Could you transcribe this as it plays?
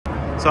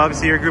So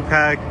obviously your group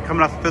had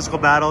coming off a physical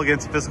battle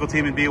against a physical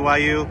team in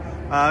BYU.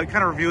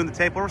 Kind of reviewing the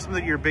tape, what were some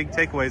of your big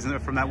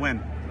takeaways from that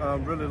win?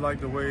 Really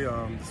like the way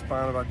the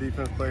spine of our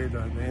defense played,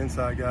 the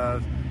inside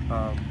guys.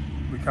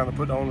 We kind of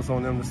put the onus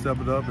on them to step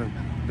it up, and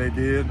they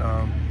did.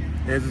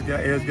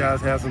 Edge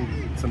guys had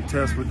some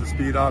tests with the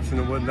speed option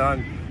and whatnot,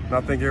 and I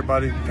think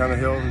everybody kind of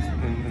held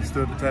and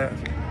stood the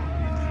task.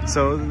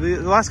 So the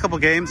last couple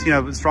games,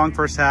 strong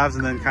first halves,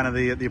 and then kind of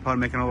the opponent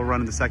making a little run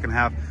in the second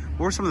half.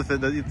 What were some of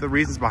the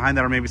reasons behind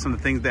that, or maybe some of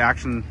the things, the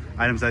action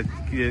items that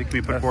can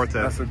be put forth?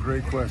 That's a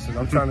great question.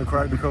 I'm trying to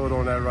crack the code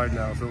on that right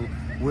now. So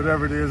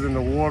whatever it is in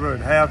the water at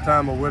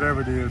halftime or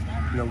whatever it is,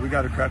 we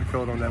got to crack the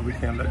code on that. We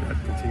can't let that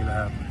continue to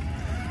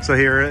happen. So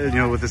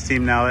here, with this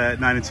team now at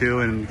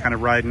 9-2 and kind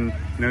of riding,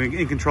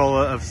 in control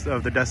of their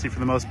destiny for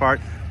the most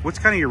part, what's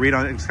kind of your read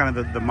on it? It's kind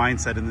of the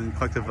mindset and the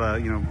collective,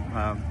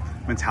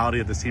 mentality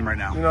of this team right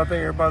now? I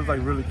think everybody's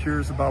really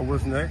curious about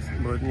what's next,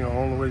 but the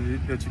only way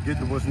that you get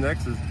to what's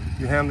next is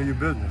you handle your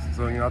business.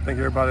 So I think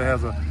everybody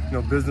has a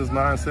business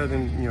mindset,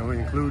 and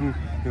including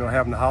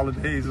having the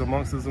holidays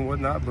amongst us and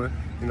whatnot. But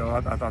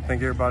I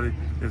think everybody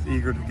is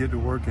eager to get to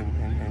work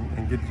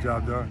and get the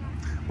job done.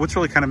 What's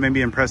really kind of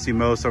maybe impressed you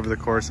most over the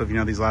course of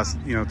these last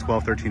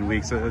 12, 13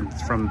 weeks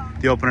from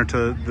the opener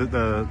to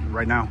the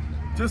right now?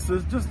 Just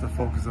the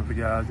focus of the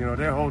guys.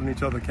 They're holding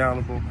each other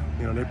accountable.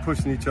 They're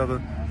pushing each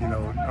other,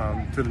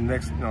 to the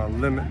next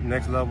limit,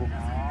 next level.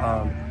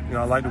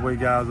 I like the way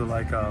guys are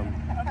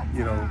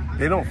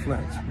they don't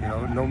flinch.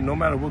 No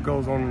matter what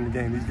goes on in the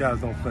game, these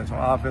guys don't flinch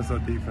on offense or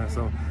defense.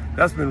 So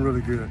that's been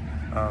really good.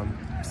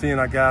 Seeing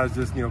our guys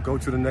just go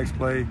to the next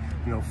play,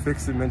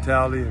 fix it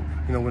mentality,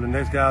 and when the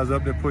next guy's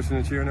up, they're pushing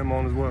and cheering them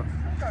on as well.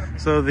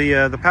 So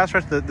the pass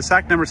rush, the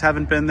sack numbers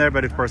haven't been there,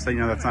 but of course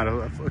that's not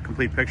a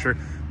complete picture.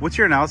 What's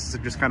your analysis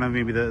of just kind of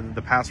maybe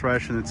the pass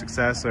rush and its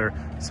success, or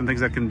some things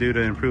that can do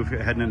to improve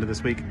heading into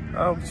this week?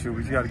 Oh shoot,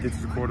 we just got to get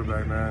to the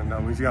quarterback,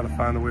 man. We just got to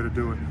find a way to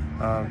do it.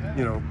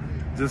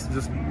 Just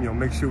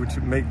make sure we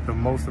make the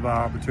most of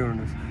our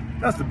opportunities.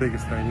 That's the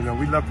biggest thing.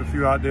 We left a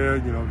few out there,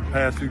 the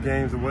past few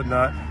games and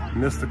whatnot,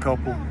 missed a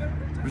couple.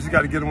 We just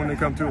got to get them when they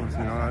come to us.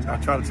 I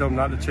try to tell them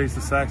not to chase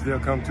the sacks. They'll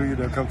come to you.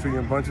 They'll come to you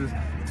in bunches.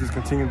 Just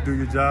continue to do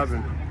your job,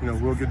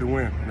 and we'll get the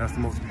win. And that's the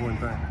most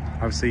important thing.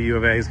 Obviously, U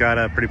of A's got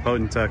a pretty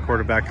potent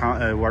quarterback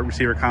wide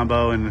receiver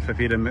combo, and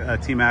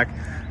Fafita T-Mac.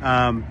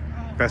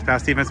 Best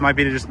pass defense might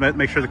be to just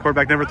make sure the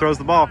quarterback never throws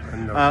the ball.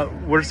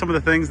 What are some of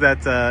the things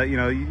that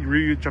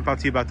really jump out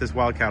to you about this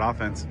Wildcat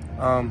offense?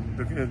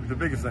 The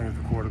biggest thing is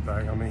the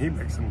quarterback. He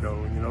makes them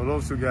go.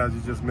 Those two guys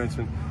you just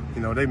mentioned,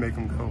 they make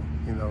them go.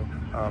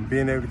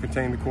 Being able to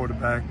contain the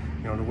quarterback,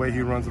 the way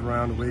he runs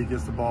around, the way he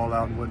gets the ball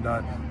out and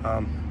whatnot.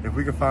 If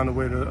we can find a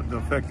way to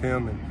affect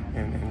him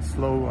and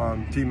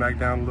slow T-Mac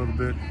down a little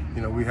bit,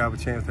 we have a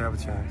chance to have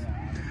a chance.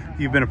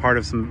 You've been a part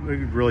of some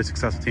really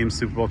successful teams,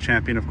 Super Bowl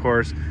champion, of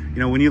course.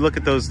 When you look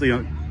at those,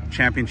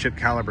 championship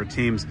caliber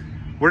teams,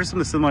 what are some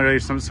of the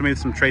similarities, some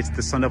traits that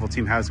the Sun Devil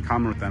team has in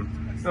common with them?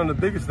 The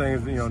biggest thing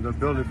is, the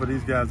ability for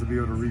these guys to be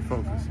able to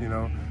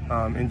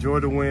refocus, enjoy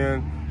the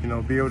win,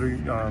 be able to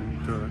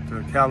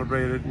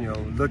calibrate it,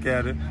 look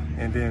at it,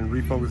 and then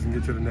refocus and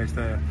get to the next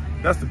half.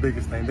 That's the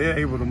biggest thing. They're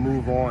able to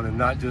move on and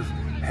not just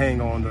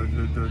hang on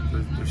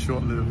the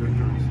short-lived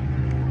victories.